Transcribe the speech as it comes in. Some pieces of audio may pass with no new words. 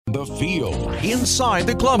the field, inside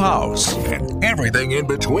the clubhouse, and everything in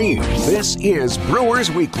between. This is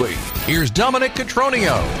Brewers Weekly. Here's Dominic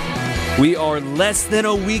Cotroneo. We are less than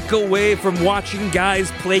a week away from watching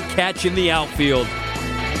guys play catch in the outfield.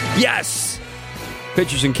 Yes!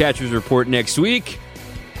 Pitchers and catchers report next week.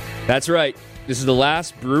 That's right. This is the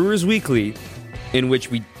last Brewers Weekly in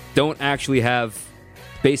which we don't actually have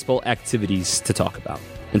baseball activities to talk about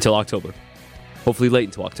until October. Hopefully late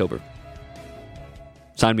into October.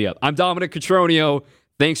 Sign me up. I'm Dominic Cotroneo.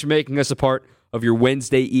 Thanks for making us a part of your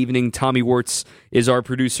Wednesday evening. Tommy Wirtz is our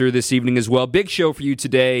producer this evening as well. Big show for you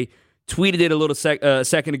today. Tweeted it a little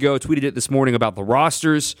second ago. Tweeted it this morning about the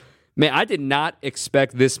rosters. Man, I did not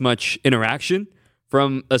expect this much interaction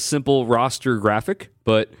from a simple roster graphic,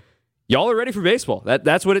 but y'all are ready for baseball.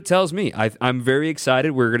 That's what it tells me. I'm very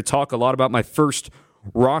excited. We're going to talk a lot about my first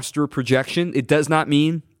roster projection. It does not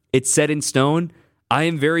mean it's set in stone. I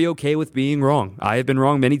am very okay with being wrong. I have been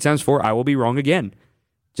wrong many times before. I will be wrong again.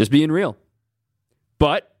 Just being real.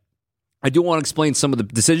 But I do want to explain some of the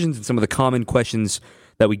decisions and some of the common questions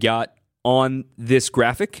that we got on this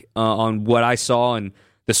graphic, on what I saw and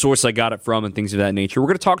the source I got it from and things of that nature. We're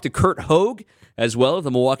going to talk to Curt Hogue as well, of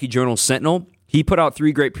the Milwaukee Journal-Sentinel. He put out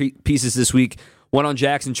three great pieces this week, one on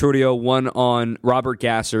Jackson Chourio, one on Robert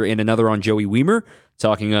Gasser, and another on Joey Wiemer,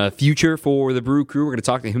 talking future for the Brew Crew. We're going to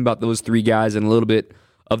talk to him about those three guys and a little bit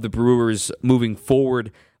of the Brewers moving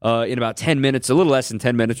forward in about 10 minutes, a little less than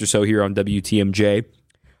 10 minutes or so here on WTMJ.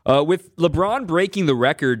 With LeBron breaking the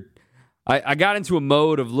record, I got into a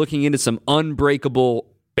mode of looking into some unbreakable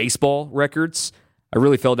baseball records. I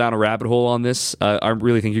really fell down a rabbit hole on this. I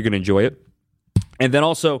really think you're going to enjoy it. And then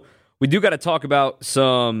also, we do got to talk about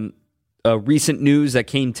some recent news that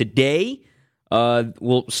came today.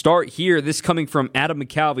 We'll start here. This coming from Adam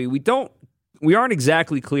McCalvy. We aren't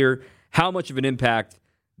exactly clear how much of an impact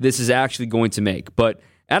this is actually going to make. But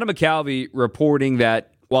Adam McCalvy reporting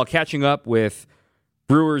that while catching up with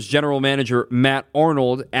Brewers general manager Matt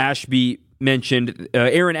Arnold, Ashby mentioned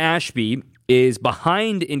Aaron Ashby is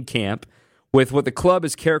behind in camp with what the club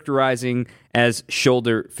is characterizing as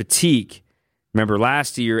shoulder fatigue. Remember,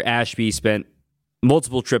 last year, Ashby spent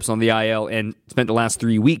multiple trips on the IL and spent the last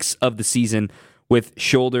 3 weeks of the season with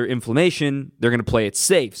shoulder inflammation. They're going to play it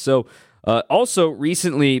safe. So, also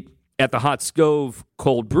recently at the Hot Scove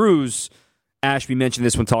Cold Brews, Ashby mentioned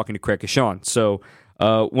this when talking to Craig Kashan. So,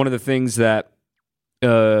 one of the things that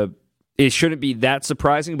it shouldn't be that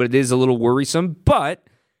surprising, but it is a little worrisome. But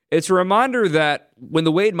it's a reminder that when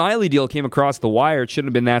the Wade Miley deal came across the wire, it shouldn't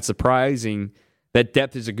have been that surprising that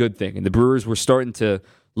depth is a good thing. And the Brewers were starting to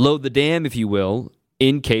load the dam, if you will,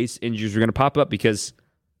 in case injuries were going to pop up. Because,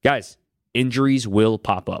 guys, injuries will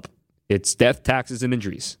pop up. It's death, taxes, and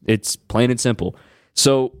injuries. It's plain and simple.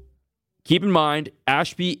 So keep in mind,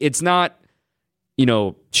 Ashby, it's not,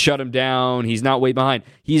 shut him down. He's not way behind.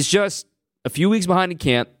 He's just a few weeks behind in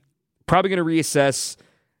camp, probably going to reassess.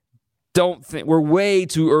 We're way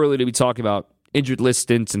too early to be talking about injured list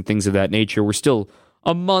stints and things of that nature. We're still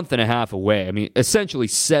a month and a half away. I mean, essentially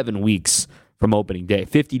 7 weeks from opening day,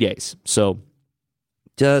 50 days. So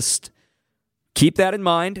just keep that in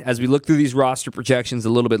mind as we look through these roster projections a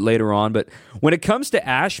little bit later on. But when it comes to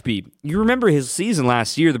Ashby, you remember his season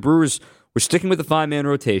last year, the Brewers were sticking with the 5-man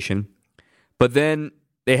rotation, but then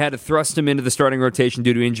they had to thrust him into the starting rotation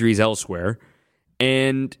due to injuries elsewhere.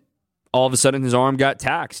 And all of a sudden his arm got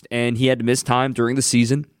taxed and he had to miss time during the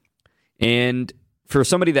season. And for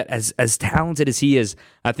somebody that as talented as he is,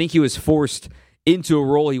 I think he was forced into a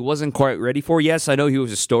role he wasn't quite ready for. Yes, I know he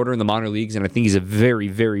was a starter in the minor leagues, and I think he's a very,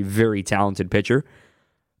 very, very talented pitcher.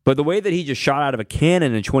 But the way that he just shot out of a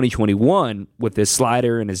cannon in 2021 with his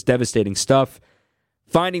slider and his devastating stuff,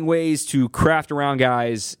 finding ways to craft around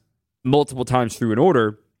guys multiple times through an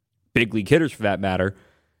order, big league hitters for that matter,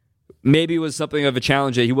 maybe it was something of a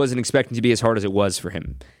challenge that he wasn't expecting to be as hard as it was for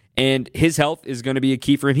him. And his health is going to be a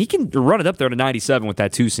key for him. He can run it up there to 97 with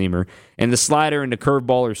that two-seamer. And the slider and the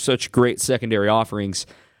curveball are such great secondary offerings.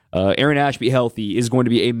 Aaron Ashby healthy is going to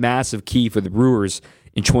be a massive key for the Brewers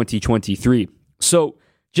in 2023. So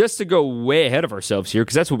just to go way ahead of ourselves here,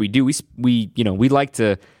 because that's what we do. We like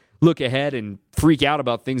to look ahead and freak out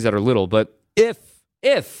about things that are little. But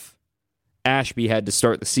if Ashby had to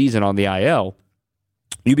start the season on the IL,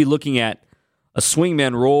 you'd be looking at a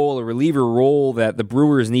swingman role, a reliever role that the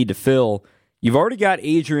Brewers need to fill. You've already got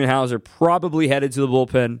Adrian Hauser probably headed to the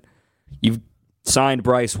bullpen. You've signed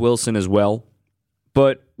Bryce Wilson as well.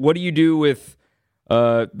 But what do you do with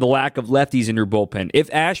the lack of lefties in your bullpen? If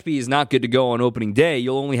Ashby is not good to go on opening day,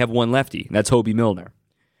 you'll only have one lefty, and that's Hobie Milner.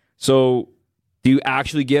 So do you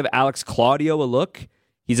actually give Alex Claudio a look?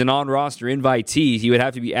 he's an on-roster invitee, he would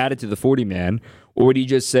have to be added to the 40-man, or would he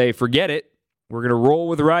just say, forget it, we're going to roll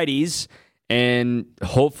with righties, and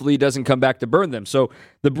hopefully he doesn't come back to burn them? So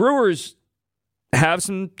the Brewers have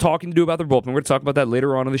some talking to do about their bullpen. We're going to talk about that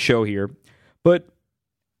later on in the show here. But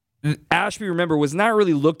Ashby, remember, was not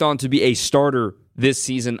really looked on to be a starter this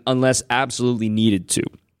season unless absolutely needed to.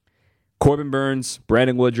 Corbin Burns,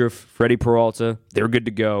 Brandon Woodruff, Freddie Peralta, they're good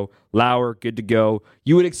to go. Lauer, good to go.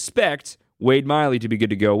 You would expect Wade Miley to be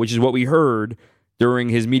good to go, which is what we heard during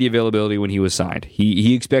his media availability when he was signed.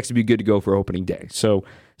 He expects to be good to go for opening day. So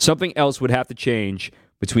something else would have to change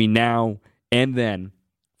between now and then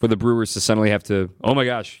for the Brewers to suddenly have to, oh my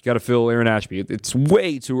gosh, got to fill Aaron Ashby. It's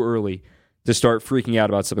way too early to start freaking out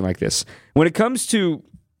about something like this. When it comes to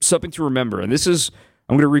something to remember, and this is,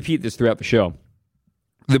 I'm going to repeat this throughout the show,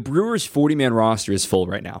 the Brewers' 40-man roster is full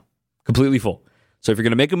right now, completely full. So if you're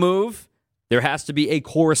going to make a move, there has to be a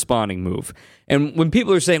corresponding move. And when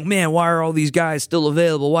people are saying, man, why are all these guys still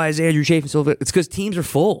available? Why is Andrew Chafin still available? It's because teams are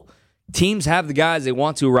full. Teams have the guys they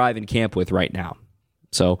want to arrive in camp with right now.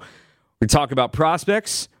 So we're going to talk about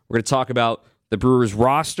prospects. We're going to talk about the Brewers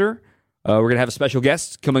roster. We're going to have a special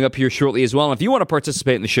guest coming up here shortly as well. And if you want to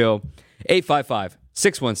participate in the show,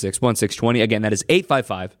 855-616-1620. Again, that is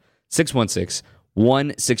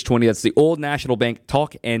 855-616-1620. That's the Old National Bank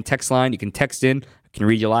talk and text line. You can text in. I can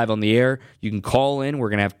read you live on the air. You can call in. We're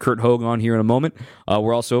going to have Kurt Hogue on here in a moment.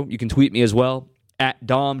 You can tweet me as well at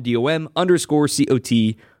DOM_COTRONEO.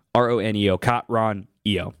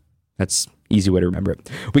 Cotroneo. That's easy way to remember it.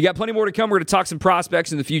 We got plenty more to come. We're going to talk some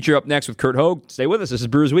prospects in the future up next with Kurt Hogue. Stay with us. This is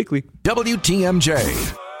Brewers Weekly.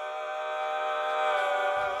 WTMJ.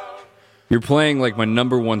 You're playing like my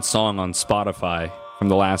number one song on Spotify from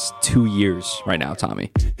the last 2 years right now,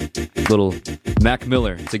 Tommy. Little Mac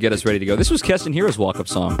Miller to get us ready to go. This was Keston Hiura's walk-up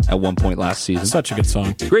song at one point last season. Such a good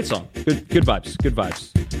song. Great song. Good vibes. Good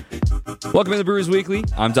vibes. Welcome to the Brewers Weekly.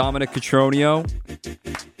 I'm Dominic Cotroneo.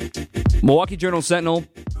 Milwaukee Journal-Sentinel.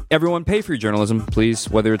 Everyone, pay for your journalism, please.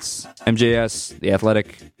 Whether it's MJS, The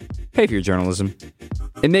Athletic, pay for your journalism.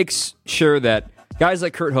 It makes sure that guys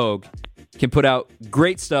like Kurt Hogue can put out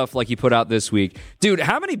great stuff like he put out this week. Dude,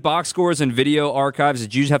 how many box scores and video archives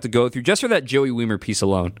did you have to go through just for that Joey Wiemer piece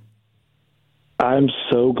alone? I'm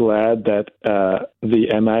so glad that the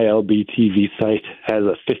MILB TV site has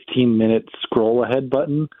a 15-minute scroll-ahead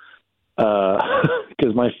button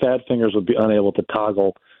because my fat fingers would be unable to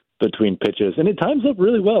toggle between pitches. And it times up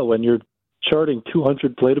really well when you're charting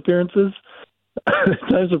 200 plate appearances. It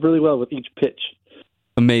times up really well with each pitch.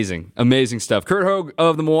 Amazing stuff. Kurt Hogue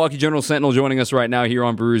of the Milwaukee Journal-Sentinel joining us right now here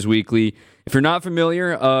on Brewers Weekly. If you're not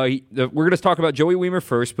familiar, we're going to talk about Joey Wiemer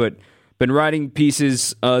first, but been writing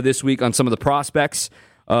pieces this week on some of the prospects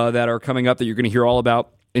that are coming up that you're going to hear all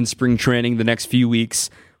about in spring training the next few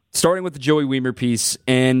weeks, starting with the Joey Wiemer piece.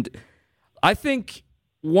 And I think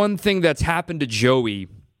one thing that's happened to Joey,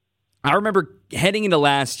 I remember heading into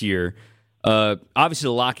last year, obviously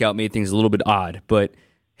the lockout made things a little bit odd, but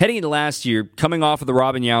heading into last year, coming off of the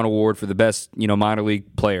Robin Yount Award for the best, minor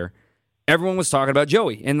league player, everyone was talking about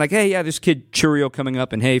Joey. And like, hey, yeah, this kid Churio coming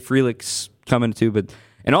up, and hey, Frelick's coming too.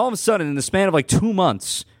 And all of a sudden, in the span of like 2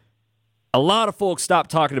 months, a lot of folks stopped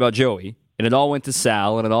talking about Joey, and it all went to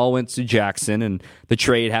Sal, and it all went to Jackson, and the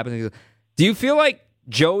trade happened. Do you feel like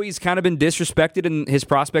Joey's kind of been disrespected in his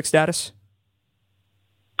prospect status?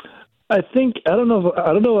 I don't know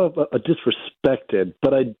if disrespected,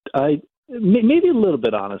 but I maybe a little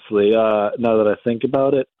bit, honestly. Now that I think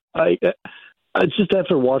about it, I just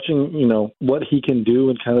after watching, what he can do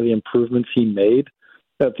and kind of the improvements he made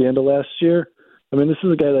at the end of last year. I mean, this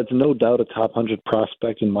is a guy that's no doubt a top 100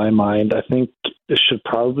 prospect in my mind. I think it should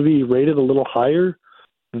probably be rated a little higher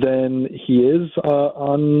than he is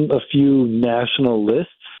on a few national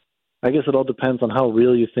lists. I guess it all depends on how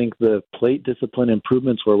real you think the plate discipline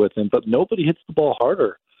improvements were with him. But nobody hits the ball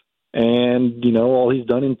harder. And, all he's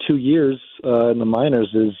done in 2 years in the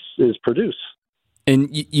minors is produce. And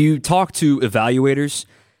you talk to evaluators.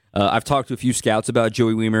 I've talked to a few scouts about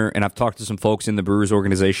Joey Wiemer, and I've talked to some folks in the Brewers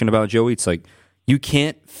organization about Joey. It's like, you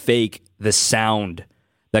can't fake the sound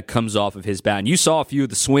that comes off of his bat. And you saw a few of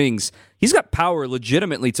the swings. He's got power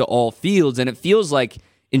legitimately to all fields, and it feels like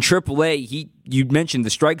in AAA, you mentioned the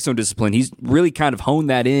strike zone discipline. He's really kind of honed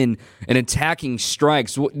that in and attacking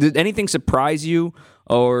strikes. Did anything surprise you,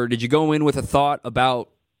 or did you go in with a thought about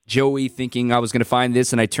Joey thinking I was going to find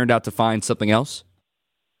this and I turned out to find something else?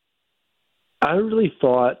 I really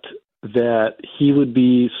thought that he would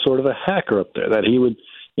be sort of a hacker up there, that he would,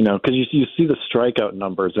 because you see the strikeout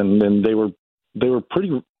numbers, and they were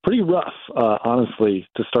pretty rough, honestly,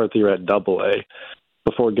 to start the year at Double-A.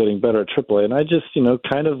 before getting better at AAA. And I just,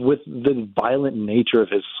 kind of with the violent nature of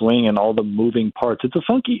his swing and all the moving parts, it's a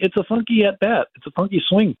funky at bat. It's a funky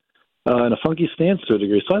swing and a funky stance to a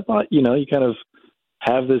degree. So I thought, you kind of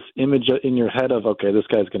have this image in your head of, okay, this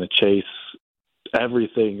guy's going to chase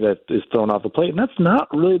everything that is thrown off the plate. And that's not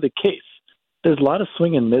really the case. There's a lot of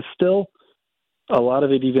swing and miss still, a lot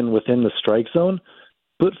of it even within the strike zone.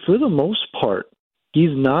 But for the most part, he's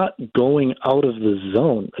not going out of the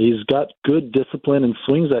zone. He's got good discipline and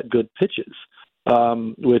swings at good pitches,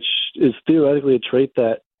 which is theoretically a trait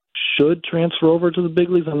that should transfer over to the big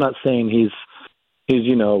leagues. I'm not saying he's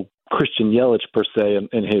Christian Yelich per se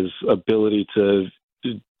in his ability to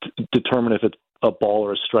determine if it's a ball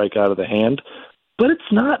or a strike out of the hand, but he's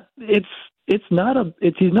not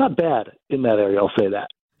bad in that area. I'll say that.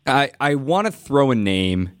 I want to throw a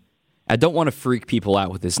name. I don't want to freak people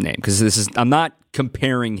out with this name because I'm not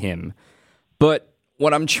comparing him. But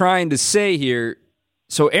what I'm trying to say here,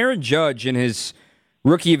 so Aaron Judge in his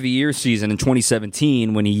Rookie of the Year season in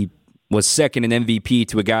 2017, when he was second in MVP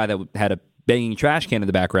to a guy that had a banging trash can in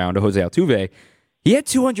the background, to Jose Altuve, he had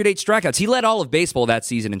 208 strikeouts. He led all of baseball that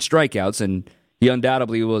season in strikeouts, and he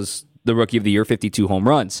undoubtedly was the Rookie of the Year, 52 home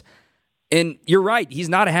runs. And you're right, he's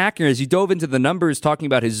not a hacker. As you dove into the numbers talking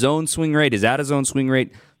about his zone swing rate, his out-of-zone swing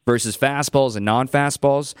rate versus fastballs and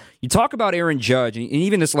non-fastballs. You talk about Aaron Judge, and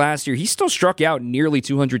even this last year, he still struck out nearly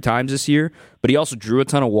 200 times this year, but he also drew a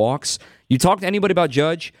ton of walks. You talk to anybody about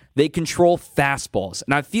Judge, they control fastballs.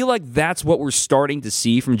 And I feel like that's what we're starting to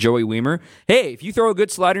see from Joey Wiemer. Hey, if you throw a good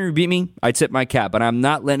slider and you beat me, I tip my cap, but I'm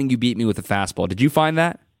not letting you beat me with a fastball. Did you find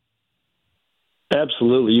that?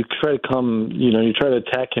 Absolutely. You try to you try to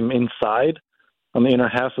attack him inside on the inner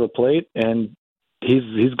half of the plate, and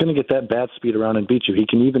he's going to get that bat speed around and beat you. He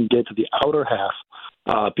can even get to the outer half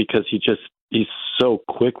because he's so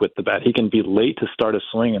quick with the bat. He can be late to start a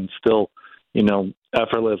swing and still,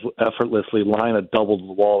 effortlessly line a double to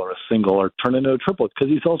the wall or a single or turn into a triple because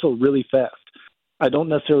he's also really fast. I don't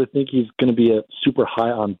necessarily think he's going to be a super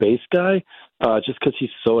high on base guy just because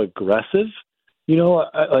he's so aggressive. He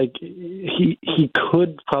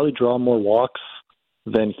could probably draw more walks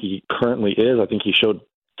than he currently is. I think he showed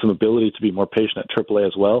some ability to be more patient at AAA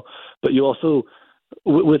as well. But you also,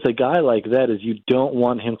 with a guy like that, is you don't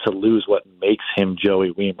want him to lose what makes him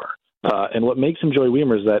Joey Wiemer. And what makes him Joey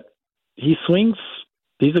Wiemer is that he swings,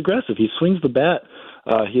 he's aggressive. He swings the bat.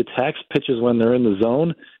 He attacks pitches when they're in the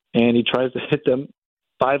zone, and he tries to hit them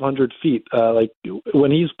 500 feet.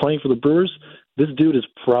 When he's playing for the Brewers, this dude is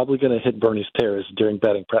probably going to hit Bernie's Terrace during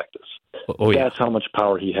batting practice. Oh, yeah. That's how much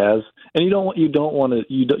power he has, and you don't want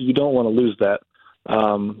to lose that.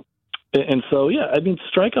 And so, yeah, I mean,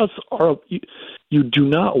 strikeouts are you do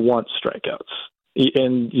not want strikeouts,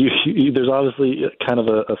 and there's obviously kind of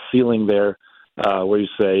a ceiling there where you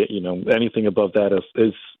say anything above that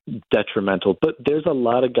is detrimental. But there's a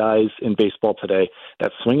lot of guys in baseball today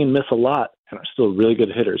that swing and miss a lot and are still really good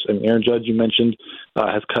hitters. And Aaron Judge, you mentioned,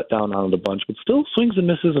 has cut down on it a bunch, but still swings and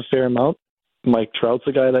misses a fair amount. Mike Trout's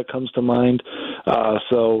a guy that comes to mind.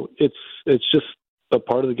 So it's just a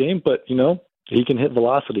part of the game. But he can hit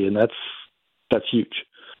velocity, and that's huge.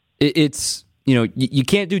 It's you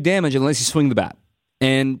can't do damage unless you swing the bat,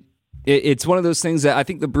 and it's one of those things that I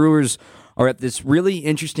think the Brewers are at this really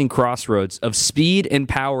interesting crossroads of speed and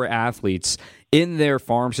power athletes in their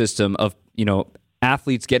farm system of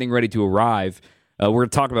athletes getting ready to arrive. We're going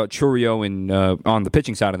to talk about Cotroneo on the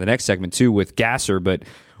pitching side in the next segment too with Gasser, but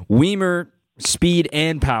Wiemer, speed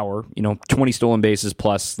and power, 20 stolen bases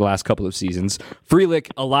plus the last couple of seasons.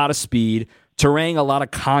 Frelick, a lot of speed. Terang, a lot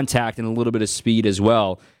of contact and a little bit of speed as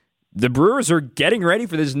well. The Brewers are getting ready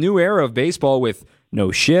for this new era of baseball with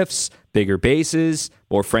no shifts, bigger bases,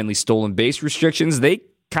 more friendly stolen base restrictions. They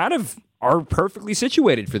kind of are perfectly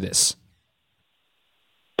situated for this.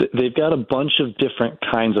 They've got a bunch of different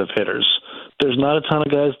kinds of hitters. There's not a ton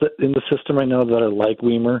of guys that in the system right now that are like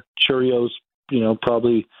Wiemer. Churio's,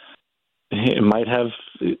 probably might have,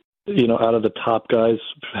 out of the top guys,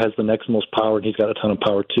 has the next most power, and he's got a ton of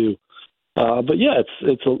power too. But yeah,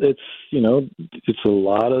 it's a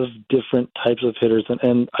lot of different types of hitters,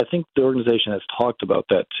 and I think the organization has talked about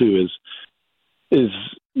that too. Is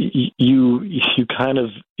you kind of,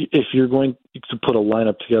 if you're going to put a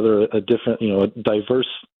lineup together, a different,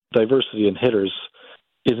 diversity in hitters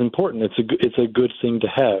is important. It's a good thing to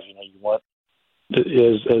have. You want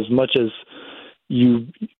as much as you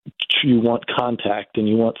want contact and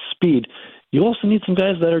you want speed. You also need some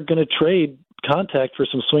guys that are going to trade contact for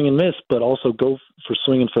some swing and miss, but also go for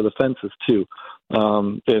swinging for the fences too.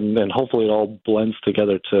 And hopefully it all blends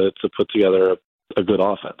together to put together a good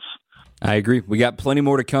offense. I agree. We got plenty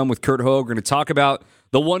more to come with Curt Hoag. We're going to talk about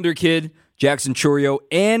the Wonder Kid, Jackson Chourio,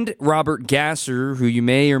 and Robert Gasser, who you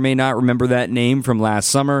may or may not remember that name from last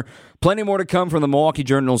summer. Plenty more to come from the Milwaukee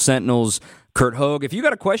Journal-Sentinel's Kurt Hogue. If you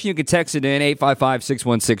got a question, you can text it in,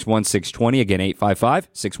 855-616-1620. Again,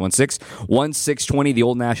 855-616-1620, the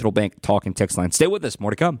Old National Bank talking text line. Stay with us. More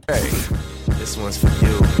to come. Hey, this one's for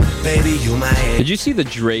you. Baby, you my head. Did you see the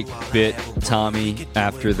Drake bit, Tommy,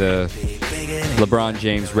 after the LeBron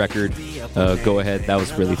James record go-ahead? That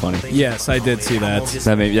was really funny. Yes, I did see that.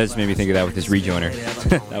 That just made me think of that with his rejoiner.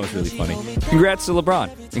 That was really funny. Congrats to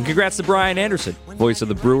LeBron. And congrats to Brian Anderson, voice of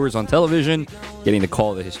the Brewers on television, getting the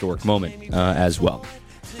call of the historic moment as well.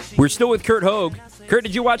 We're still with Kurt Hogue. Kurt,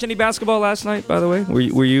 did you watch any basketball last night, by the way?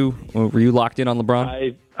 Were you locked in on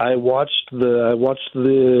LeBron? I watched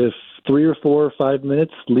the 3 or 4 or 5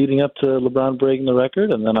 minutes leading up to LeBron breaking the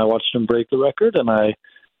record, and then I watched him break the record, and I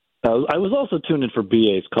was also tuned in for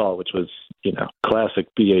BA's call, which was, classic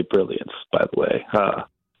BA brilliance, by the way.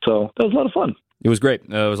 So that was a lot of fun. It was great. It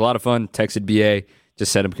was a lot of fun. Texted BA,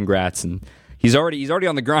 just said him congrats, and he's already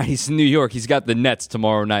on the grind. He's in New York. He's got the Nets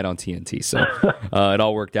tomorrow night on TNT, so it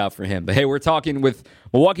all worked out for him. But hey, we're talking with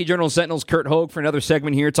Milwaukee Journal-Sentinel's Kurt Hogue for another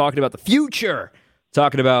segment here, talking about the future.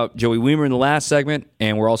 Talking about Joey Weimer in the last segment,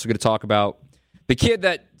 and we're also going to talk about the kid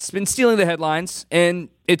that's been stealing the headlines, and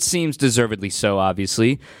it seems deservedly so,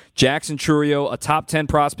 obviously. Jackson Chourio, a top 10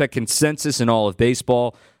 prospect consensus in all of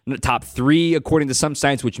baseball, top 3 according to some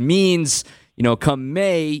science, which means, come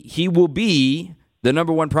May, he will be the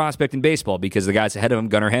number 1 prospect in baseball because the guys ahead of him,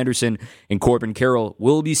 Gunnar Henderson and Corbin Carroll,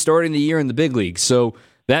 will be starting the year in the big leagues. So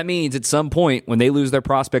that means at some point when they lose their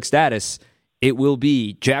prospect status, it will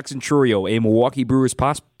be Jackson Chourio, a Milwaukee Brewers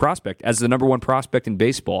prospect, as the number 1 prospect in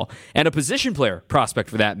baseball, and a position player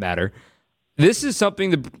prospect for that matter. This is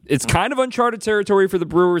something it's kind of uncharted territory for the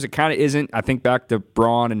Brewers. It kind of isn't. I think back to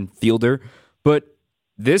Braun and Fielder. But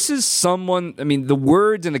this is someone, the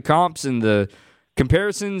words and the comps and the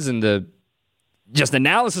comparisons and the just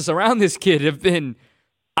analysis around this kid have been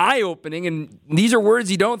eye-opening, and these are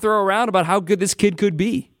words you don't throw around about how good this kid could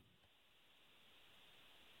be.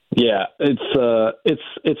 Yeah, it's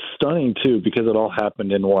stunning too because it all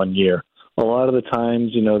happened in 1 year. A lot of the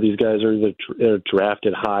times, these guys are either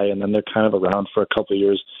drafted high and then they're kind of around for a couple of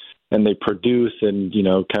years and they produce and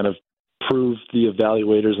kind of prove the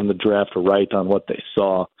evaluators in the draft right on what they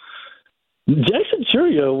saw. Jackson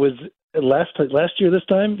Chourio was last year. This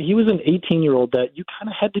time he was an 18-year-old that you kind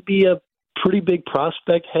of had to be a pretty big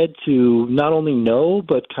prospect head to not only know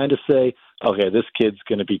but kind of say, okay, this kid's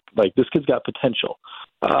got potential.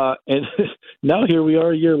 And now here we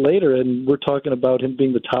are a year later, and we're talking about him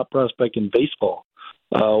being the top prospect in baseball.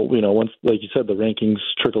 Once, like you said, the rankings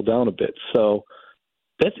trickle down a bit. So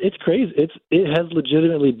it's crazy. It has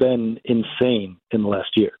legitimately been insane in the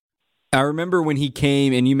last year. I remember when he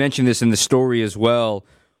came, and you mentioned this in the story as well,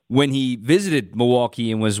 when he visited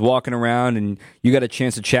Milwaukee and was walking around, and you got a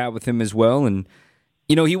chance to chat with him as well. And,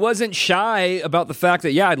 he wasn't shy about the fact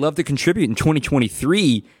that, I'd love to contribute in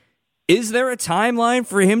 2023. Is there a timeline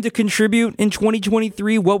for him to contribute in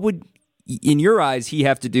 2023? What would, in your eyes, he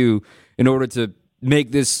have to do in order to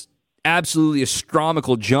make this absolutely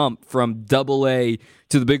astronomical jump from Double-A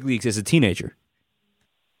to the big leagues as a teenager?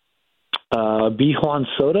 Be Juan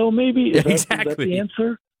Soto, maybe? Exactly. Is that the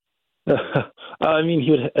answer?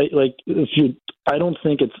 He would. I don't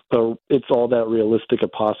think it's all that realistic a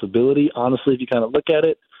possibility. Honestly, if you kind of look at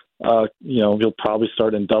it, he'll probably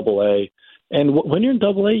start in Double-A. And when you're in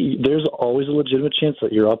Double-A, there's always a legitimate chance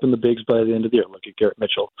that you're up in the bigs by the end of the year. Look at Garrett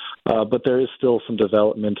Mitchell. But there is still some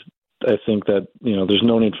development. I think that, there's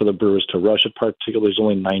no need for the Brewers to rush it, particularly there's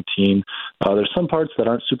only 19. There's some parts that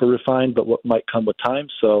aren't super refined, but what might come with time.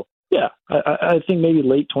 So, yeah, I think maybe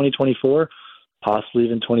late 2024, possibly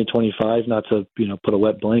even 2025, not to, put a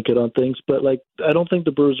wet blanket on things. But, I don't think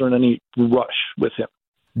the Brewers are in any rush with him.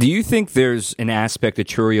 Do you think there's an aspect of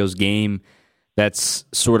Chourio's game that's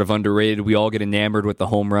sort of underrated? We all get enamored with the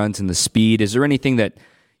home runs and the speed. Is there anything that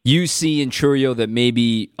you see in Chourio that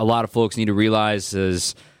maybe a lot of folks need to realize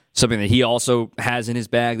is something that he also has in his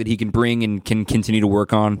bag that he can bring and can continue to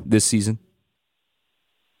work on this season?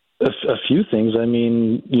 A few things.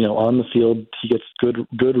 On the field, he gets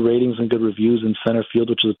good ratings and good reviews in center field,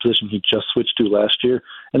 which is a position he just switched to last year.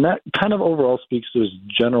 And that kind of overall speaks to his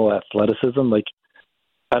general athleticism.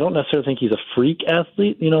 I don't necessarily think he's a freak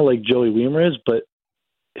athlete, like Joey Weimer is, but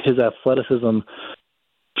his athleticism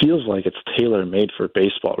feels like it's tailor-made for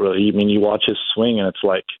baseball, really. You watch his swing, and it's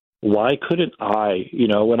like, why couldn't I,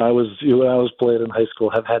 when I was playing in high school,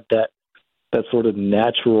 have had that sort of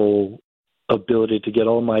natural ability to get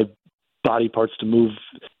all my body parts to move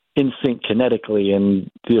in sync kinetically, and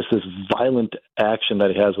just this violent action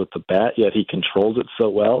that he has with the bat, yet he controls it so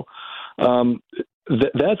well.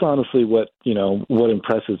 That's honestly what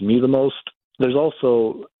impresses me the most. There's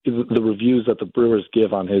also the reviews that the Brewers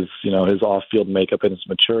give on his off-field makeup and his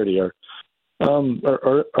maturity are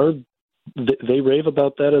they rave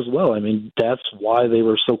about that as well. I mean, that's why they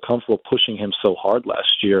were so comfortable pushing him so hard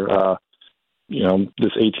last year.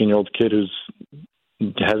 This 18-year-old kid who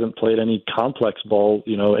hasn't played any complex ball,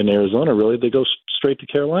 in Arizona, really. They go straight to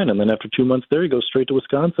Carolina, and then after 2 months there, he goes straight to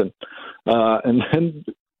Wisconsin. And then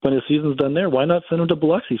when his season's done there, why not send him to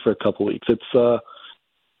Biloxi for a couple weeks? It's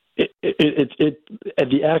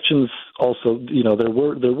and the actions also,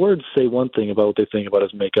 their words say one thing about what they think about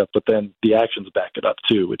his makeup, but then the actions back it up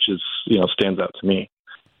too, which is, stands out to me.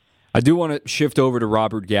 I do want to shift over to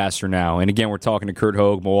Robert Gasser now. And again, we're talking to Curt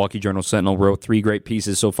Hogue. Milwaukee Journal-Sentinel wrote 3 great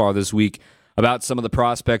pieces so far this week about some of the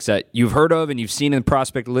prospects that you've heard of and you've seen in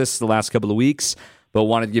prospect lists the last couple of weeks, but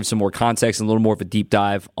wanted to give some more context and a little more of a deep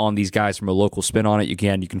dive on these guys from a local spin on it.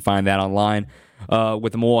 Again, you can find that online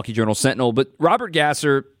with the Milwaukee Journal-Sentinel. But Robert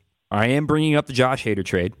Gasser, I am bringing up the Josh Hader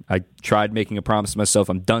trade. I tried making a promise to myself.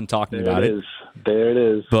 I'm done talking about it. There it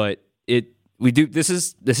is. But this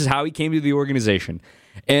is how he came to the organization.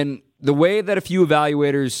 And the way that a few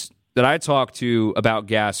evaluators that I talked to about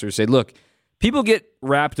Gasser said, look, people get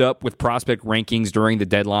wrapped up with prospect rankings during the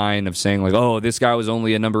deadline of saying, like, oh, this guy was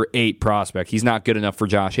only a number 8 prospect. He's not good enough for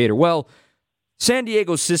Josh Hader. Well, San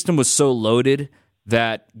Diego's system was so loaded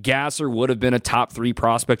that Gasser would have been a top 3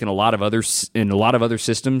 prospect in a lot of other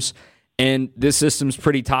systems. And this system's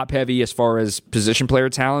pretty top heavy as far as position player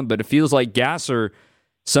talent, but it feels like Gasser,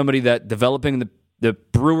 somebody that developing the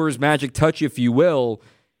Brewers magic touch, if you will,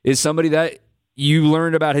 is somebody that you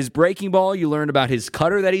learned about his breaking ball, you learned about his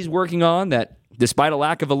cutter that he's working on, that despite a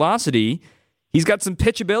lack of velocity, he's got some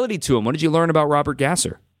pitchability to him. What did you learn about Robert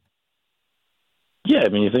Gasser? Yeah, I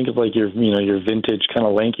mean, you think of like your vintage kind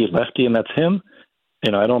of lanky lefty, and that's him.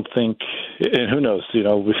 I don't think, and who knows,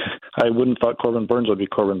 I wouldn't thought Corbin Burns would be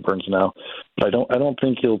Corbin Burns now, but I don't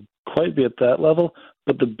think he'll quite be at that level.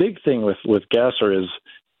 But the big thing with Gasser is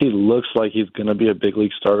he looks like he's going to be a big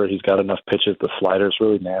league starter. He's got enough pitches. The slider's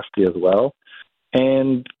really nasty as well.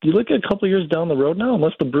 And you look at a couple of years down the road now,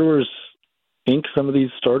 unless the Brewers ink some of these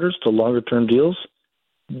starters to longer-term deals,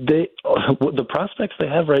 the prospects they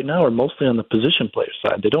have right now are mostly on the position player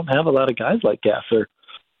side. They don't have a lot of guys like Gasser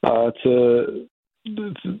to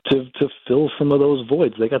fill some of those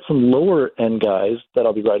voids. They got some lower-end guys that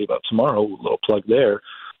I'll be writing about tomorrow, a little plug there.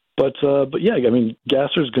 But yeah, I mean,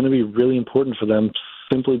 Gasser's going to be really important for them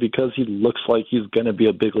simply because he looks like he's going to be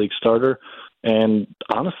a big league starter. And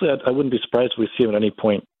honestly, I wouldn't be surprised if we see him at any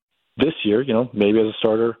point this year, maybe as a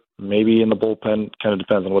starter, maybe in the bullpen. Kind of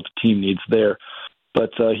depends on what the team needs there.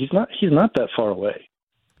 But he's not that far away.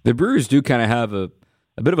 The Brewers do kind of have a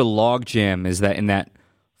bit of a logjam, is that in that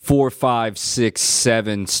 4, 5, 6,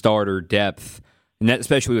 7 starter depth. And that,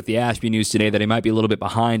 especially with the Ashby news today, that he might be a little bit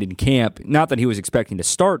behind in camp. Not that he was expecting to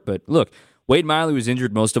start, but look, Wade Miley was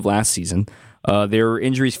injured most of last season. There were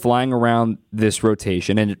injuries flying around this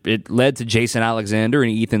rotation, and it led to Jason Alexander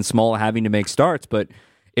and Ethan Small having to make starts. But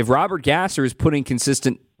if Robert Gasser is putting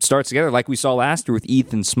consistent starts together, like we saw last year with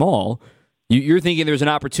Ethan Small, you're thinking there's an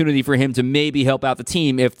opportunity for him to maybe help out the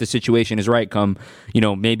team if the situation is right come,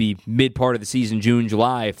 maybe mid part of the season, June,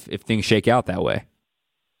 July, if things shake out that way.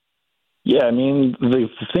 Yeah, I mean, the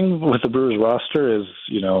thing with the Brewers roster is,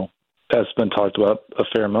 as been talked about a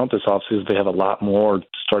fair amount this offseason, they have a lot more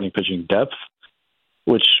starting pitching depth,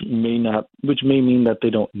 which may mean that they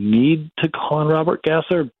don't need to call on Robert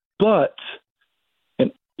Gasser, but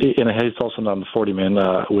and he's also not on the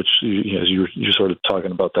 40-man, which you're sort of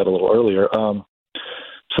talking about that a little earlier.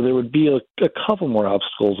 So there would be a couple more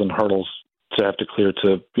obstacles and hurdles to have to clear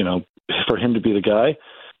for him to be the guy.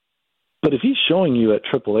 But if he's showing you at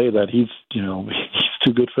AAA that he's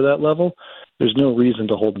too good for that level, there's no reason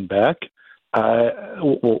to hold him back.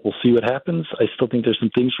 We'll see what happens. I still think there's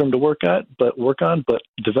some things for him to work on. But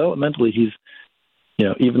developmentally, he's,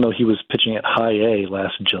 even though he was pitching at high A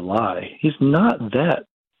last July, he's not that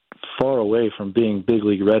far away from being big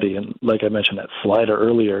league ready. And like I mentioned, that slider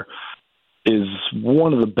earlier is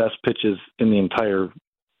one of the best pitches in the entire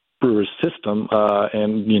Brewers system,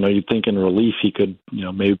 and you'd think in relief he could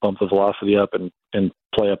maybe bump the velocity up and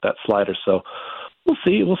play up that slider. So we'll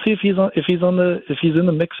see if he's in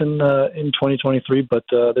the mix in 2023. But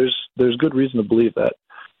there's good reason to believe that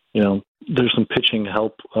there's some pitching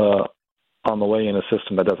help on the way in a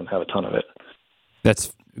system that doesn't have a ton of it.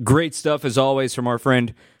 That's great stuff as always from our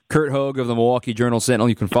friend Curt Hogue of the Milwaukee Journal-Sentinel.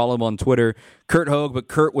 You can follow him on Twitter, Curt Hogue, but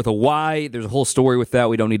Curt with a Y. There's a whole story with that.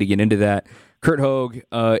 We don't need to get into that. Curt Hogue,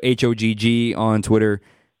 Hogg on Twitter.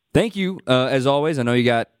 Thank you, as always. I know you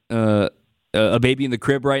got a baby in the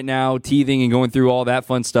crib right now, teething and going through all that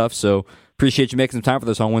fun stuff. So appreciate you making some time for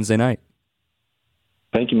this on Wednesday night.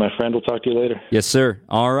 Thank you, my friend. We'll talk to you later. Yes, sir.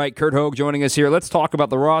 All right, Kurt Hogue joining us here. Let's talk about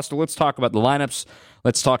the roster. Let's talk about the lineups.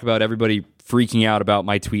 Let's talk about everybody freaking out about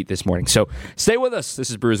my tweet this morning. So stay with us. This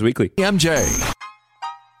is Brewers Weekly. MJ.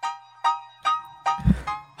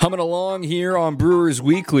 Humming along here on Brewers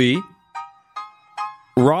Weekly.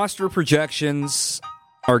 Roster projections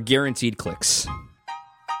are guaranteed clicks.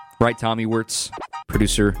 Right, Tommy Wirtz,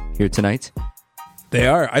 producer here tonight? They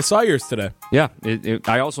are. I saw yours today. Yeah.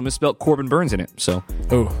 I also misspelled Corbin Burns in it. So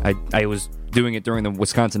I was doing it during the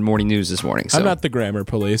Wisconsin Morning News this morning. So. I'm not the grammar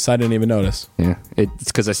police. I didn't even notice. Yeah. It's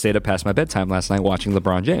because I stayed up past my bedtime last night watching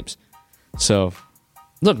LeBron James. So,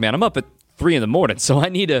 look, man, I'm up at 3 a.m, so I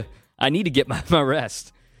need to get my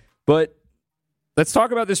rest. But let's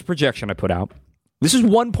talk about this projection I put out. This is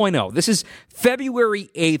 1.0. This is February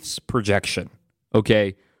 8th's projection.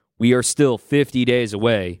 Okay? We are still 50 days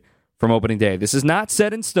away from opening day. This is not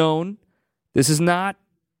set in stone. This is not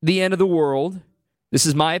the end of the world. This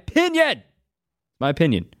is my opinion. My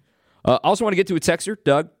opinion. I also want to get to a texter,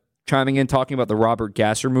 Doug, chiming in, talking about the Robert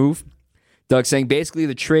Gasser move. Doug saying, basically,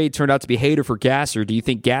 the trade turned out to be hater for Gasser. Do you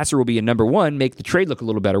think Gasser will be a number one, make the trade look a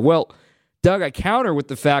little better? Well, Doug, I counter with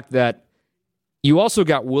the fact that you also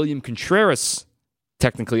got William Contreras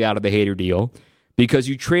technically out of the hater deal because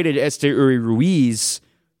you traded Esteury Ruiz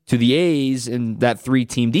to the A's in that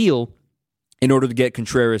 3-team deal in order to get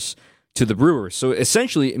Contreras to the Brewers. So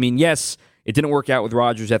essentially, I mean, yes, it didn't work out with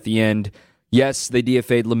Rogers at the end. Yes, they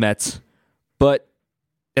DFA'd Lamet. But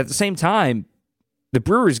at the same time, the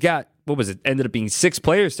Brewers got, ended up being 6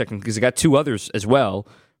 players technically because they got 2 others as well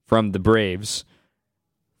from the Braves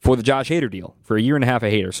for the Josh Hader deal, for a year and a half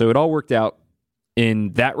of Hader. So it all worked out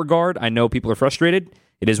in that regard. I know people are frustrated.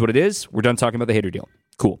 It is what it is. We're done talking about the Hader deal.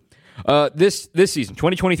 Cool. This season,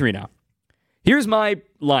 2023 now. Here's my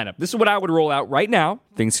lineup. This is what I would roll out right now.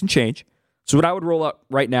 Things can change. So what I would roll out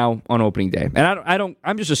right now on opening day. And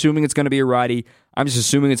I'm just assuming it's going to be a righty. I'm just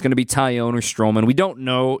assuming it's going to be Tyone or Stroman. We don't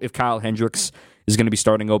know if Kyle Hendricks is going to be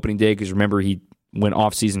starting opening day because remember he went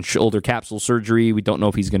off-season shoulder capsule surgery. We don't know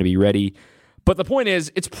if he's going to be ready. But the point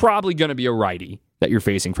is, it's probably going to be a righty that you're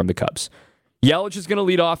facing from the Cubs. Yelich is going to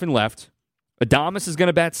lead off in left. Adames is going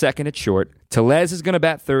to bat second at short. Tellez is going to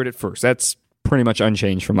bat third at first. That's pretty much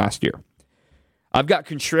unchanged from last year. I've got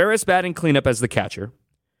Contreras batting cleanup as the catcher.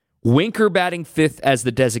 Winker batting fifth as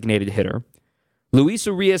the designated hitter. Luis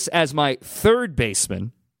Urias as my third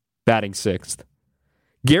baseman, batting sixth.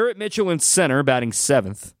 Garrett Mitchell in center, batting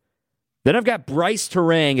seventh. Then I've got Bryce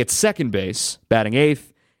Terang at second base, batting eighth.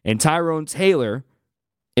 And Tyrone Taylor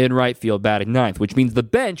in right field, batting ninth, which means the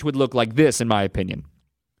bench would look like this, in my opinion.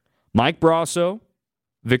 Mike Brasso,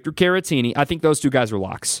 Victor Caratini. I think those 2 guys are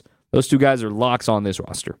locks. Those 2 guys are locks on this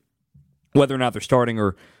roster. Whether or not they're starting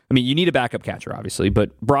you need a backup catcher, obviously,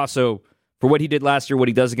 but Brasso, for what he did last year, what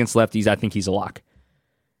he does against lefties, I think he's a lock.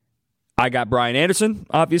 I got Brian Anderson,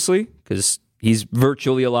 obviously, because he's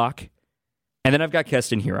virtually a lock. And then I've got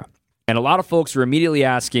Keston Hiura. And a lot of folks are immediately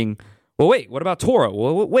asking, well, wait, what about Toro?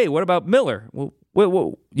 Well, wait, what about Miller? Well,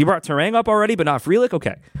 you brought Terang up already, but not Frelick?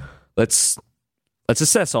 Okay, let's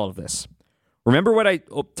assess all of this. Remember what I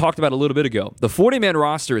talked about a little bit ago. The 40-man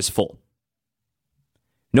roster is full.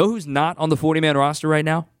 Know who's not on the 40-man roster right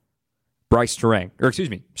now? Bryce Terang.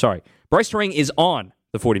 Bryce Terang is on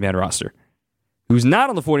the 40-man roster. Who's not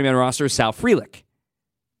on the 40-man roster is Sal Frelick.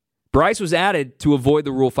 Bryce was added to avoid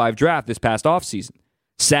the Rule 5 draft this past offseason.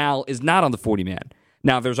 Sal is not on the 40-man.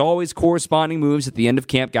 Now, there's always corresponding moves at the end of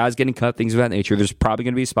camp, guys getting cut, things of that nature. There's probably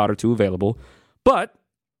going to be a spot or 2 available. But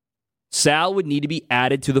Sal would need to be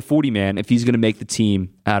added to the 40-man if he's going to make the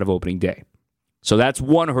team out of opening day. So that's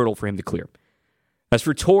one hurdle for him to clear. As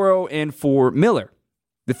for Toro and for Miller,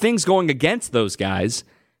 the things going against those guys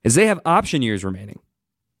is they have option years remaining.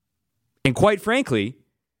 And quite frankly,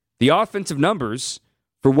 the offensive numbers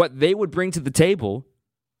for what they would bring to the table,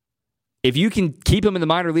 if you can keep them in the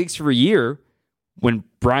minor leagues for a year, when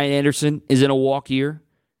Brian Anderson is in a walk year,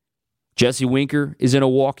 Jesse Winker is in a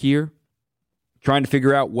walk year, trying to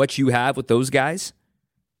figure out what you have with those guys,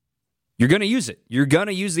 you're going to use it. You're going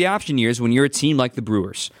to use the option years when you're a team like the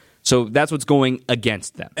Brewers. So that's what's going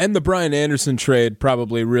against them. And the Brian Anderson trade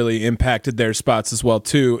probably really impacted their spots as well,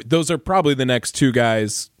 too. Those are probably the next 2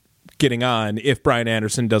 guys getting on if Brian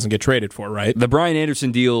Anderson doesn't get traded for, right? The Brian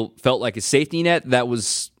Anderson deal felt like a safety net. That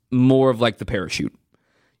was more of like the parachute.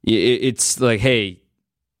 It's like, hey,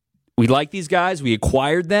 we like these guys. We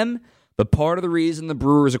acquired them. But part of the reason the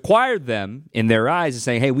Brewers acquired them, in their eyes, is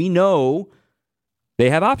saying, hey, we know they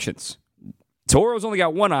have options. Toro's only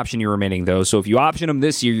got 1 option year remaining, though. So if you option him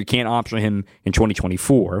this year, you can't option him in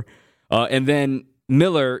 2024. And then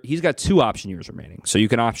Miller, he's got 2 option years remaining. So you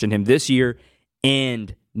can option him this year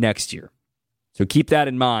and next year. So keep that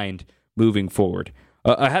in mind moving forward.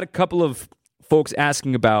 I had a couple of folks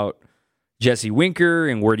asking about Jesse Winker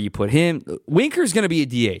and where do you put him. Winker's going to be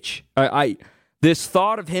a DH. This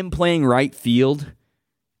thought of him playing right field,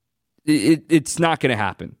 it's not going to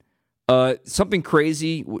happen. Something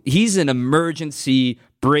crazy. He's an emergency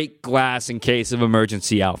break glass in case of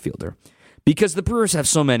emergency outfielder because the Brewers have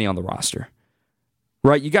so many on the roster.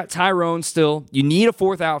 Right? You got Tyrone still. You need a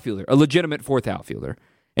 4th outfielder, a legitimate 4th outfielder.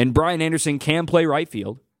 And Brian Anderson can play right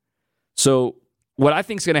field. So what I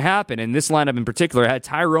think is going to happen, and this lineup in particular, had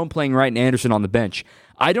Tyrone playing right and Anderson on the bench.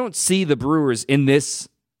 I don't see the Brewers in this,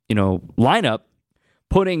 lineup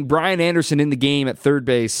putting Brian Anderson in the game at third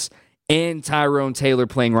base and Tyrone Taylor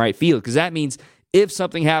playing right field, because that means if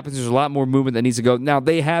something happens, there's a lot more movement that needs to go. Now,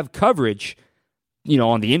 they have coverage,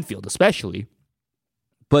 on the infield especially,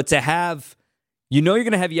 but to have, you're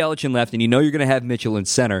going to have Yelich in left and you're going to have Mitchell in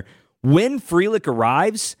center. When Frelick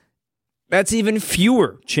arrives, that's even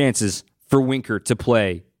fewer chances for Winker to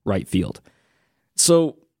play right field.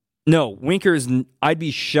 So, no, I'd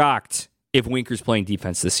be shocked if Winker's playing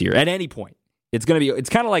defense this year at any point. It's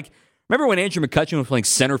kind of like, remember when Andrew McCutchen was playing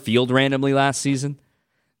center field randomly last season?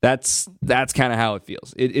 That's kind of how it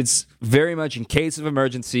feels. It's very much in case of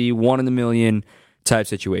emergency, 1 in a million type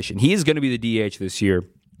situation. He is going to be the DH this year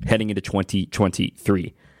heading into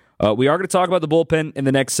 2023. We are going to talk about the bullpen in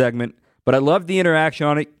the next segment, but I loved the interaction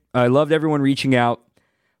on it. I loved everyone reaching out.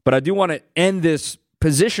 But I do want to end this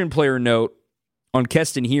position player note on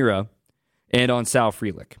Keston Hiura and on Sal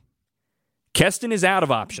Frelick. Keston is out of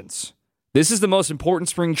options. This is the most important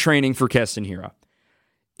spring training for Keston Hiura.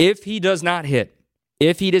 If he does not hit,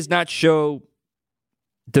 if he does not show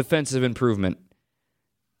defensive improvement,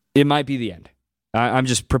 it might be the end. I'm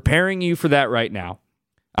just preparing you for that right now.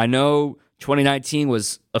 I know 2019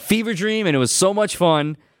 was a fever dream and it was so much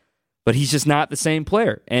fun, but he's just not the same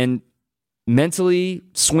player. And mentally,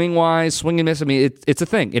 swing-wise, swing and miss, it's a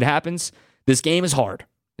thing. It happens. This game is hard.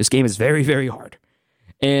 This game is very, very hard.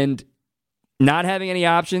 And not having any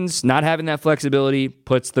options, not having that flexibility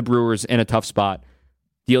puts the Brewers in a tough spot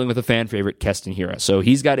dealing with a fan favorite, Keston Hiura. So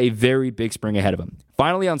he's got a very big spring ahead of him.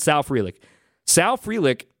 Finally, on Sal Frelick. Sal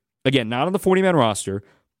Frelick, again, not on the 40-man roster,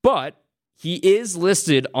 but he is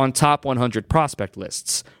listed on top 100 prospect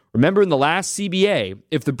lists. Remember in the last CBA,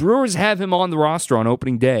 if the Brewers have him on the roster on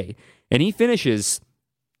opening day and he finishes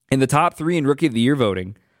in the top 3 in Rookie of the Year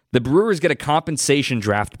voting, the Brewers get a compensation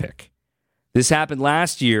draft pick. This happened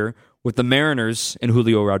last year with the Mariners and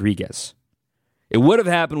Julio Rodriguez. It would have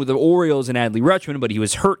happened with the Orioles and Adley Rutschman, but he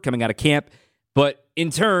was hurt coming out of camp. But in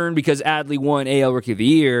turn, because Adley won AL Rookie of the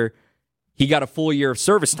Year, he got a full year of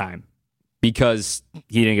service time because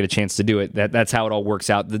he didn't get a chance to do it. That's how it all works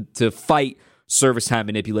out, to fight service time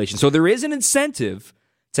manipulation. So there is an incentive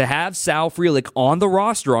to have Sal Frelick on the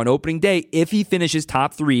roster on opening day if he finishes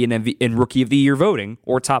top 3 in Rookie of the Year voting,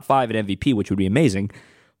 or top 5 at MVP, which would be amazing.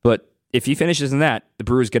 But if he finishes in that, the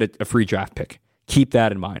Brewers get a free draft pick. Keep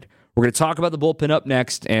that in mind. We're going to talk about the bullpen up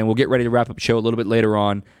next, and we'll get ready to wrap up the show a little bit later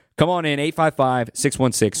on. Come on in,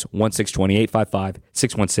 855-616-1620,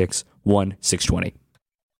 855-616-1620.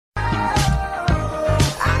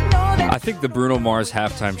 I think the Bruno Mars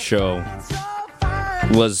halftime show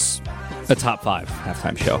was a top 5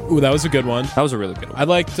 halftime show. Ooh, that was a good one. That was a really good one. I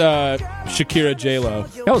liked Shakira J-Lo.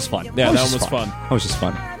 That was fun. Yeah, that one was fun. That was just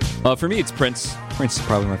fun. For me, it's Prince. Prince is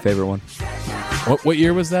probably my favorite one. What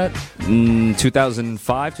year was that?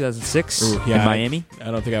 2005, 2006 in Miami.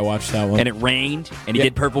 I don't think I watched that one. And it rained, and he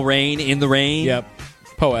did Purple Rain in the rain. Yep.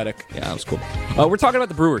 Poetic. Yeah, that was cool. We're talking about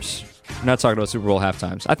the Brewers. We're not talking about Super Bowl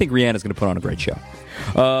halftimes. I think Rihanna's going to put on a great show.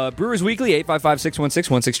 Brewers Weekly,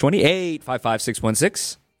 855-616-1620,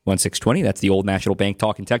 855-616-1620. That's the old National Bank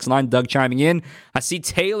talking text line. Doug chiming in. I see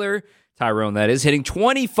Tyrone, that is, hitting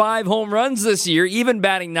 25 home runs this year, even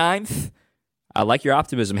batting 9th. I like your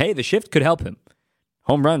optimism. Hey, the shift could help him.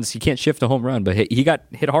 Home runs, he can't shift a home run, but he got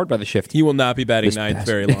hit hard by the shift. He will not be batting 9th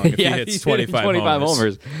very long if he hits 25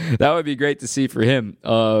 homers. That would be great to see for him.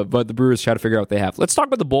 But the Brewers try to figure out what they have. Let's talk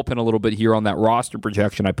about the bullpen a little bit here on that roster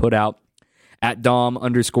projection I put out at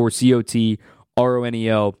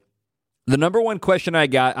Dom_COTRONEO. The number one question I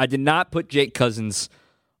got, I did not put Jake Cousins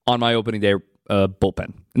on my opening day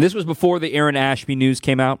bullpen. And this was before the Aaron Ashby news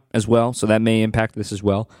came out as well, so that may impact this as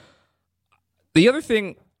well. The other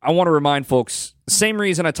thing I want to remind folks, same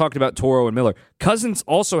reason I talked about Toro and Miller, Cousins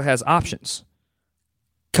also has options.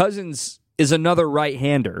 Cousins is another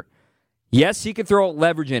right-hander. Yes, he could throw out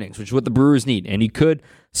leverage innings, which is what the Brewers need, and he could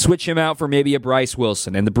switch him out for maybe a Bryce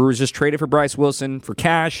Wilson. And the Brewers just traded for Bryce Wilson for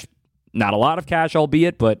cash. Not a lot of cash,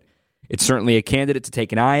 albeit, but It's certainly a candidate to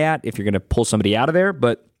take an eye at if you're going to pull somebody out of there.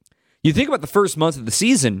 But you think about the first month of the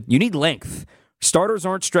season, you need length. Starters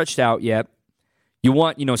aren't stretched out yet. You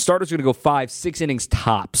want, starters are going to go 5-6 innings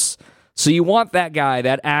tops. So you want that guy,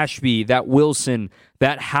 that Ashby, that Wilson,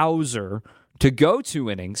 that Hauser, to go 2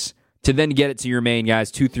 innings to then get it to your main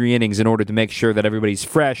guys 2-3 innings in order to make sure that everybody's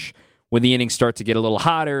fresh when the innings start to get a little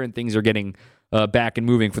hotter and things are getting back and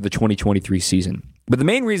moving for the 2023 season. But the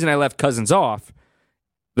main reason I left Cousins off,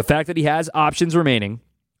 the fact that he has options remaining,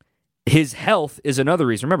 his health is another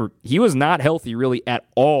reason. Remember, he was not healthy really at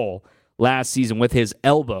all last season with his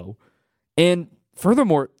elbow. And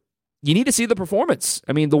furthermore, you need to see the performance.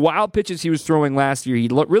 I mean, the wild pitches he was throwing last year, he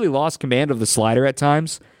really lost command of the slider at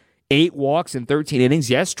times. 8 walks in 13 innings.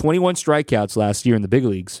 Yes, 21 strikeouts last year in the big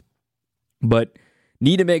leagues. But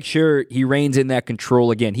need to make sure he reins in that control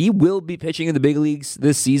again. He will be pitching in the big leagues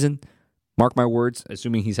this season. Mark my words,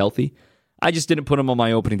 assuming he's healthy. I just didn't put him on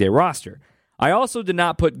my opening day roster. I also did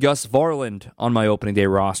not put Gus Varland on my opening day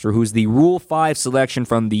roster, who's the Rule 5 selection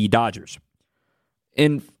from the Dodgers.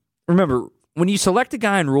 And remember, when you select a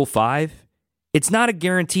guy in Rule 5, it's not a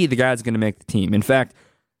guarantee the guy's going to make the team. In fact,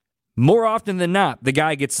 more often than not, the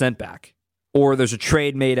guy gets sent back, or there's a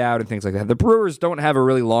trade made out and things like that. The Brewers don't have a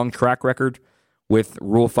really long track record with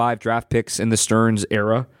Rule 5 draft picks in the Stearns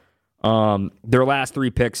era. Their last 3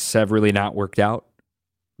 picks have really not worked out.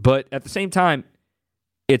 But at the same time,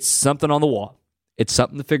 it's something on the wall. It's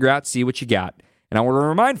something to figure out, see what you got. And I want to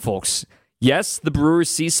remind folks, yes, the Brewers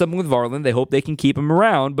see something with Varland. They hope they can keep him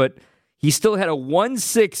around, but he still had a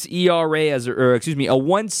 1.6 ERA a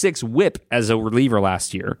 1.6 WHIP as a reliever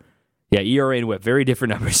last year. Yeah, ERA and WHIP, very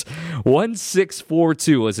different numbers.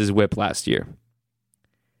 1.642 was his WHIP last year.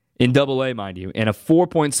 In Double-A, mind you, and a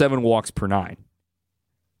 4.7 walks per 9.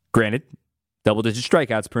 Granted, double-digit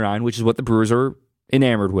strikeouts per 9, which is what the Brewers are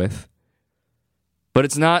enamored with. But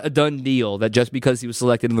it's not a done deal that just because he was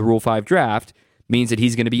selected in the Rule 5 draft means that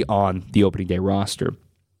he's going to be on the opening day roster.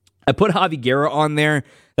 I put Javi Guerra on there.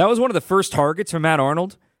 That was one of the first targets for Matt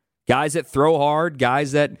Arnold. Guys that throw hard,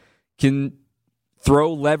 guys that can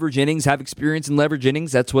throw leverage innings, have experience in leverage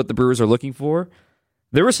innings. That's what the Brewers are looking for.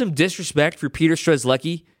 There was some disrespect for Peter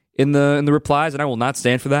Strzelecki in the replies, and I will not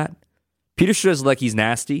stand for that. Peter Strzelecki's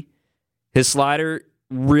nasty. His slider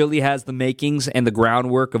really has the makings and the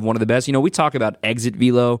groundwork of one of the best. We talk about exit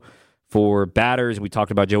velo for batters, and we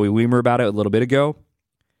talked about Joey Weimer about it a little bit ago.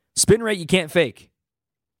 Spin rate you can't fake.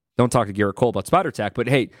 Don't talk to Garrett Cole about Spider Attack, but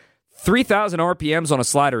hey, 3,000 RPMs on a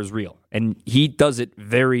slider is real, and he does it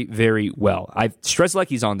very, very well.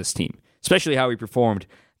 Strzelecki's on this team, especially how he performed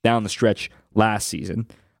down the stretch last season.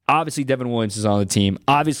 Obviously, Devin Williams is on the team.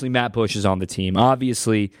 Obviously, Matt Bush is on the team.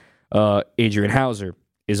 Obviously, Adrian Hauser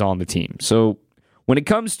is on the team. So when it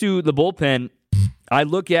comes to the bullpen, I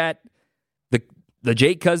look at the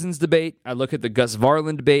Jake Cousins debate. I look at the Gus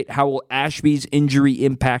Varland debate. How will Ashby's injury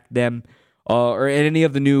impact them? Or any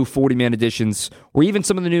of the new 40-man additions, or even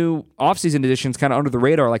some of the new offseason additions kind of under the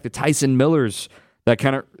radar, like the Tyson Millers that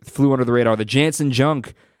kind of flew under the radar, the Jansen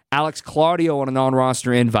Junk, Alex Claudio on a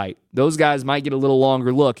non-roster invite. Those guys might get a little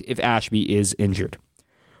longer look if Ashby is injured.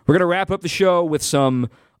 We're going to wrap up the show with some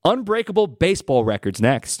unbreakable baseball records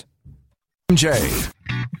next. Jay.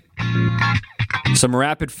 Some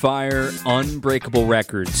rapid-fire unbreakable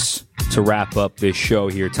records to wrap up this show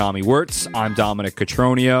here. Tommy Wirtz, I'm Dominic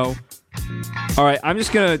Cotroneo. All right, I'm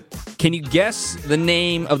just going to... Can you guess the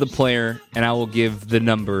name of the player, and I will give the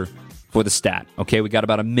number for the stat. Okay, we got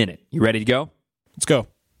about a minute. You ready to go? Let's go.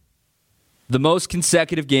 The most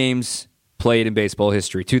consecutive games played in baseball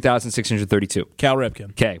history, 2,632. Cal Ripken.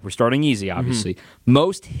 Okay, we're starting easy, obviously.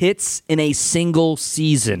 Most hits in a single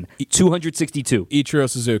season, 262. Ichiro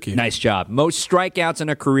Suzuki. Nice job. Most strikeouts in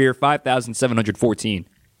a career, 5,714.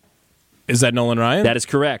 Is that Nolan Ryan? That is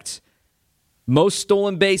correct. Most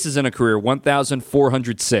stolen bases in a career,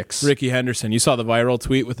 1,406. Ricky Henderson. You saw the viral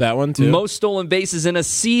tweet with that one, too? Most stolen bases in a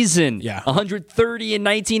season, 130 in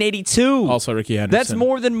 1982. Also Ricky Henderson. That's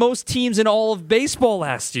more than most teams in all of baseball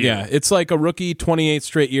last year. Yeah, it's like a rookie, 28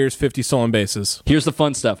 straight years, 50 stolen bases. Here's the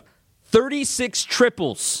fun stuff. 36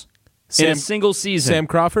 triples in a single season. Sam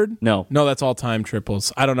Crawford? No. No, that's all-time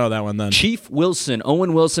triples. I don't know that one then. Chief Wilson,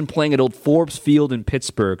 Owen Wilson playing at old Forbes Field in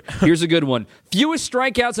Pittsburgh. Here's a good one. Fewest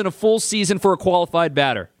strikeouts in a full season for a qualified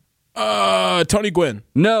batter. Tony Gwynn.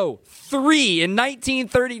 No. 3 in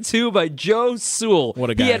 1932 by Joe Sewell. What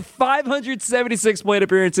a guy. He had 576 plate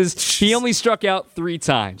appearances. He only struck out 3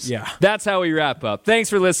 times. Yeah. That's how we wrap up. Thanks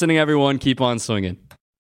for listening, everyone. Keep on swinging.